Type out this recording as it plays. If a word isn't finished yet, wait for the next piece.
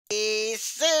Yes,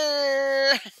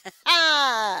 sir.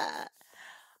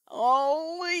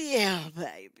 Oh, yeah,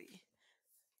 baby.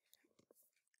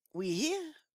 We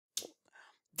here.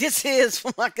 This is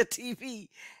Famaca TV.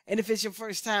 And if it's your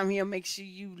first time here, make sure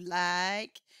you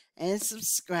like and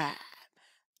subscribe.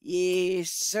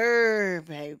 Yes, sir,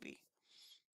 baby.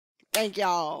 Thank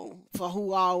y'all for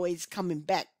who always coming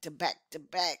back to back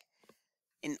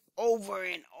and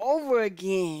over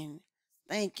again.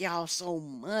 Thank y'all so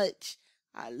much.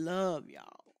 I love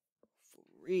y'all. For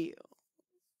real.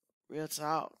 Real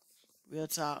talk. Real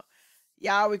talk.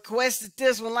 Y'all requested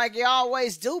this one like you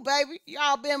always do, baby.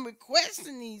 Y'all been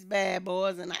requesting these bad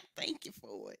boys, and I thank you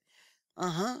for it.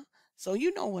 So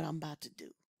you know what I'm about to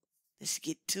do. Let's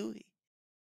get to it.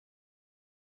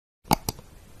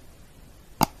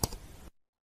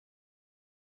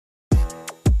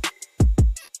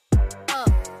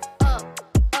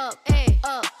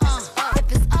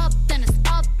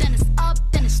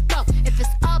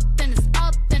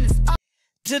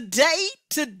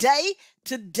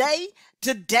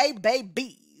 Today,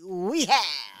 baby, we have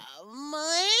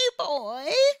my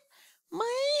boy,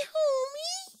 my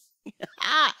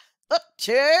homie,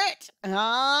 Upchurch.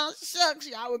 Shucks,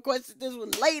 y'all requested this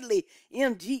one lately.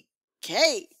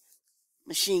 MGK,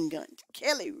 Machine Gun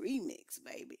Kelly remix,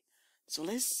 baby. So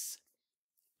let's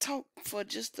talk for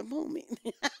just a moment.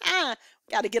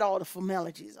 Got to get all the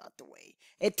formalities out the way.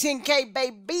 At 10K,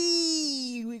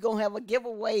 baby, we gonna have a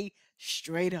giveaway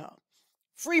straight up.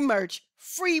 Free merch,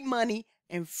 free money,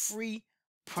 and free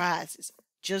prizes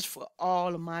just for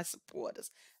all of my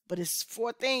supporters. But it's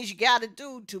 4 things you got to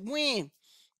do to win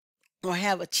or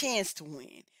have a chance to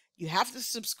win. You have to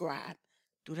subscribe.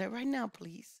 Do that right now,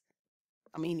 please.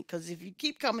 I mean, because if you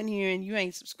keep coming here and you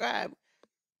ain't subscribed,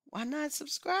 why not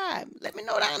subscribe? Let me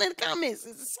know down in the comments.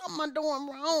 Is there something I'm doing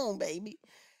wrong, baby?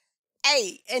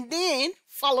 Hey, and then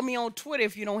follow me on Twitter.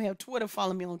 If you don't have Twitter,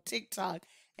 follow me on TikTok.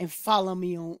 And follow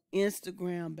me on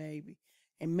Instagram, baby.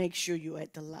 And make sure you're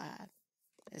at the live.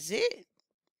 That's it.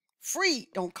 Free.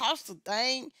 Don't cost a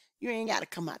thing. You ain't got to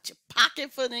come out your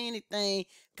pocket for anything.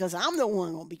 Because I'm the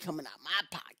one going to be coming out my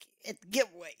pocket at the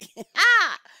giveaway.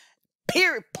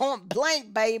 Period. Point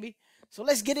blank, baby. So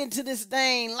let's get into this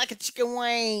thing like a chicken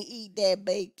wing. Eat that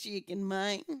baked chicken,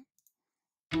 man.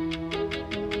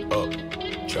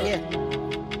 Upchurch. Yeah.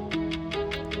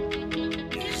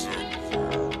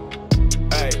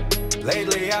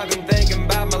 Lately I've been thinking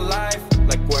about my life,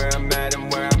 like where I'm at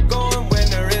and where I'm going when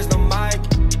there is no mic.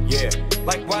 Yeah,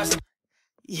 like why's the...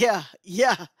 Yeah.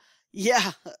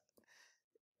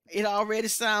 It already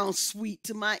sounds sweet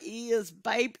to my ears,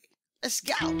 baby. Let's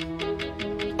go.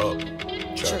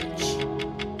 Upchurch.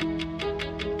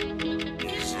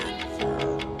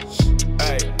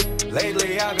 Hey,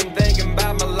 lately I've been thinking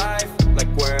about my life,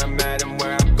 like where I'm at and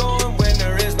where I'm going when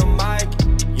there is no mic.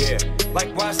 Yeah,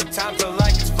 like why's the time feel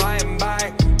like it's flying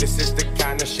by? This is the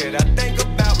kind of shit I think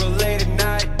about real late at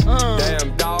night.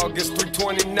 Damn dog, it's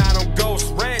 3:29 on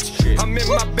Ghost Ranch. I'm in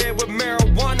my bed with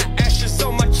marijuana ashes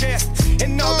on my chest,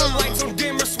 and all the lights on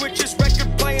dimmer switches,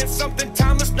 record playing something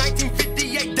timeless,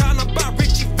 1958 Donna by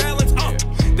Richie Valens.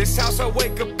 This house I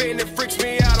wake up in, it freaks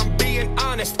me out, I'm being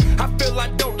honest. I feel I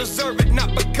don't deserve it, not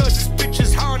because this bitch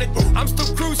is haunted. I'm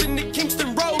still cruising the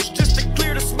Kingston roads just to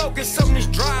clear the smoke, and some of these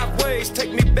driveways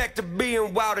take me back to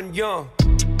being wild and young.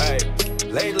 Hey,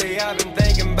 lately I've been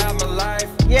thinking about my life.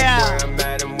 Yeah. Like where I'm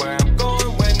at and where I'm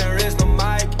going when there is no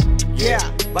mic. Yeah.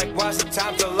 Like why's the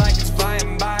time feel like it's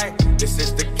flying by? This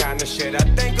is the kind of shit I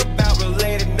think about real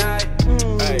late at night.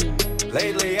 Hey,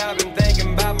 lately I've been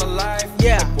thinking about my life.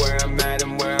 Yeah. Like where I'm at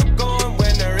and where I'm going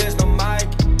when there is no mic.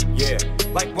 Yeah.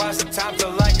 Like why's the time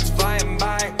feel like it's flying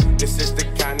by? This is the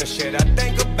kind of shit I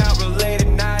think about real late at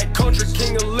night. Country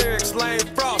king of lyrics, Lane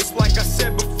Frost, like I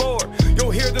said before.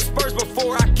 You'll hear the Spurs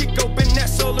before I kick open that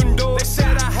southern door. They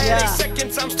said I had 8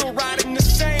 seconds, I'm still riding the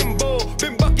same bull.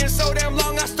 Been bucking so damn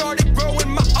long, I started growing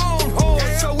my own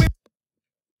horse. So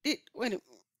Wait a minute.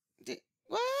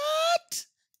 What?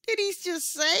 Did he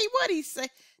just say? What'd he say?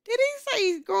 Did he say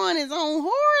he's growing his own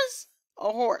horse?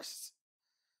 A horse.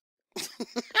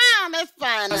 Let's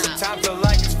find out. The time feel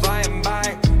like it's flying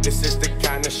by. This is the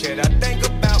kind of shit I think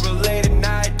about real late at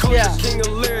night. Country king of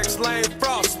lyrics, Lane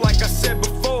Frost, like I said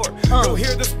before. You'll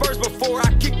hear the Spurs before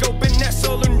I kick open that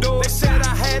southern door. They said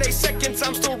I had 8 seconds,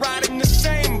 I'm still riding the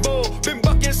same bull. Been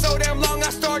bucking so damn long, I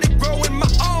started growing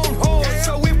my own horse.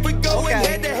 So if we go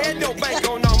head to head, don't bank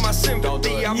on all my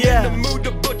sympathy. I'm in the mood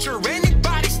to butcher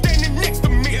anybody standing next to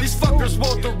me. These fuckers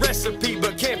want the recipe,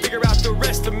 but can't figure out the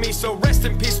rest of me. So rest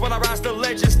in peace when I rise to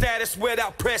legend status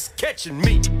without press catching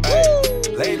me. Hey,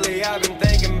 lately I've been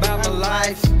thinking about my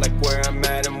life, like where I'm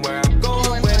at and where I'm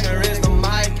going when there is no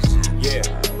mic. Yeah.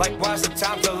 Like why's the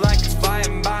time feel like it's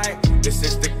flying by? This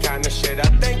is the kind of shit I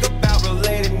think about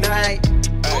late at night.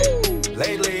 Hey,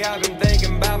 lately I've been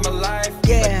thinking about my life.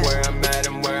 Yeah. Like where I'm at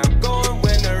and where I'm going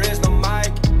when there is no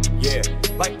mic. Yeah,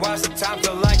 like why's the time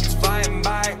feel like it's flying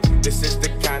by? This is the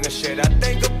kind of shit I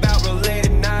think about late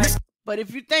at night. But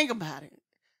if you think about it,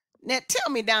 now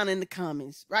tell me down in the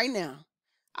comments right now.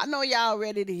 I know y'all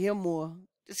ready to hear more.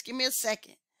 Just give me a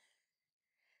second.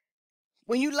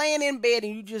 When you laying in bed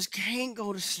and you just can't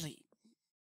go to sleep,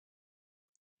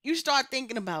 you start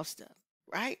thinking about stuff,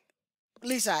 right? At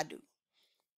least I do.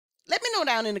 Let me know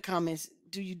down in the comments,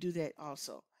 do you do that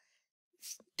also?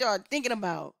 Start thinking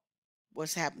about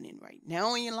what's happening right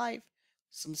now in your life,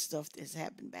 some stuff that's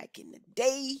happened back in the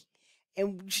day,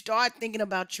 and start thinking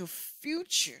about your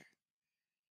future.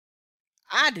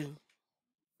 I do.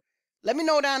 Let me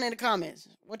know down in the comments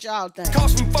what y'all think.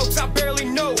 Calls from folks I barely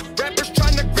know. Rappers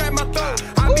trying to grab my throat.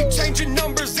 I be changing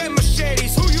numbers and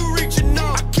machetes. Who you reaching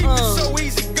on? I keep it so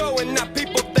easy going. Now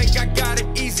people think I got it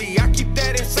easy. I keep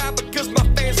that inside because my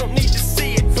fans don't need to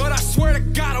see it. But I swear to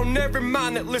God on every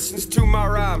mind that listens to my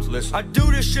rhymes. Listen. I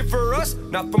do this shit for us,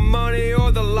 not for money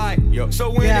or the like. So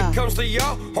when it comes to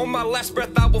y'all, on my last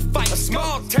breath I will fight. A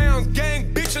small town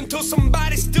gang bitch until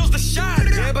somebody steals the shine.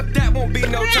 Yeah, but that won't be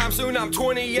no time soon. I'm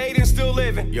 28 and still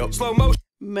living. Slow motion.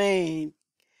 Man,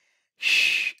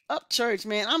 Upchurch,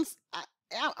 man. I'm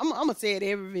gonna say it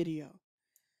every video.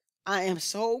 I am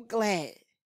so glad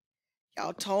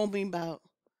y'all told me about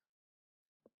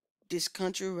this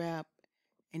country rap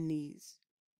and these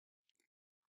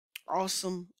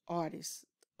awesome artists.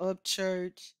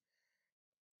 Upchurch,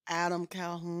 Adam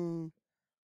Calhoun,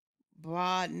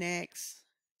 Broadnecks,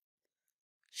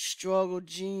 Struggle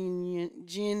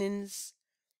Jennings,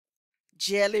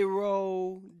 Jelly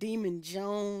Roll, Demon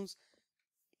Jones,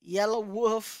 Yellow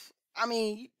Wolf. I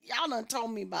mean, y'all done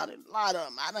told me about a lot of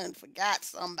them. I done forgot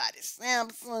somebody.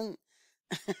 Samson.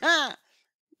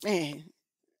 Man,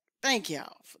 thank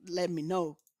y'all for letting me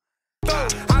know.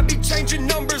 I be changing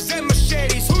numbers and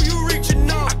machetes. Who you reaching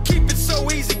on? I keep it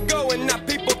so easy going. Now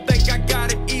people think I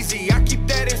got it easy. I keep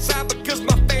that inside because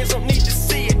my fans don't need to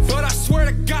see it. But I swear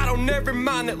to God on every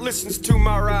mind that listens to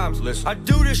my rhymes. Listen. I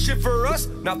do this shit for us,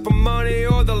 not for money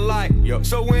or the like.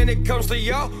 So when it comes to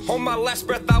y'all, on my last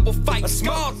breath I will fight. A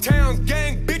small town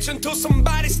gang bitch until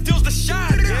somebody steals the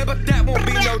shine. Yeah, but that won't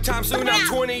be no time soon. I'm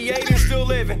 28 and still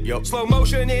living. Slow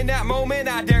motion in that moment.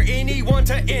 I dare anyone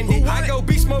to end it. I go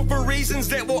beast mode for reasons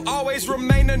that will always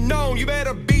remain unknown. You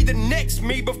better be the next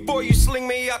me before you sling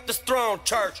me up this throne,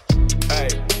 church. Hey,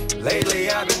 lately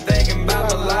I've been thinking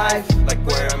about my life. Like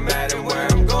where I'm at and where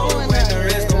I'm going when there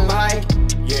is no mic.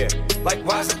 Yeah, like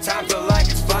why's the time feel like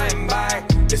it's flying by?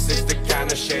 This is the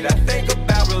kind of shit I think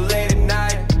about late at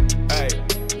night. Hey,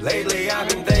 lately I've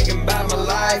been thinking about my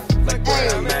life. Like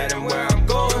where I'm at and where I'm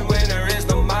going when there is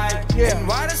no mic. And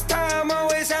why does time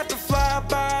always have to fly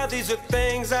by? These are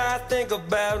things I think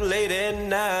about late at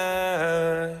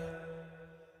night.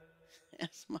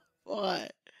 That's my boy.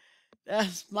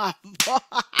 That's my boy.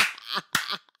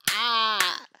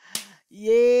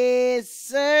 Yes,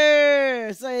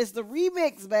 sir. So it's the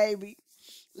remix, baby.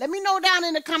 Let me know down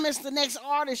in the comments the next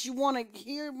artist you want to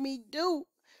hear me do.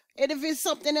 And if it's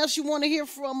something else you want to hear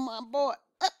from my boy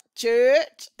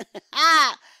Upchurch,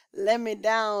 let me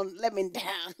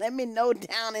know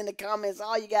down in the comments.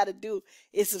 All you got to do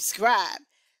is subscribe.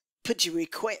 Put your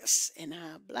requests and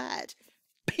I oblige.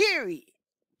 Period.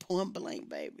 Point blank,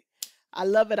 baby. I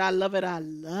love it. I love it. I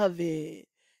love it.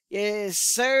 Yes,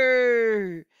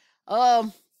 sir.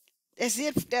 That's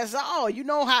it. That's all. You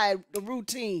know how the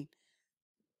routine.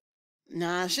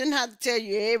 Nah, I shouldn't have to tell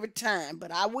you every time,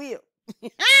 but I will.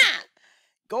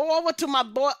 Go over to my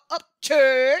boy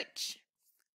Upchurch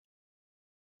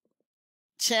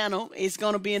channel. It's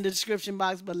gonna be in the description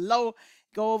box below.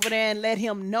 Go over there and let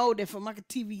him know that Famaca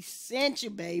TV sent you,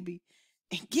 baby.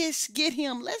 And get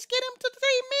him. Let's get him to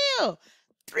 3 mil.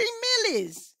 3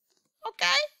 millies.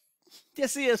 Okay?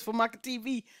 This is Famaca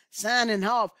TV signing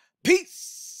off.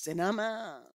 Peace. And I'm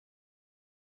out.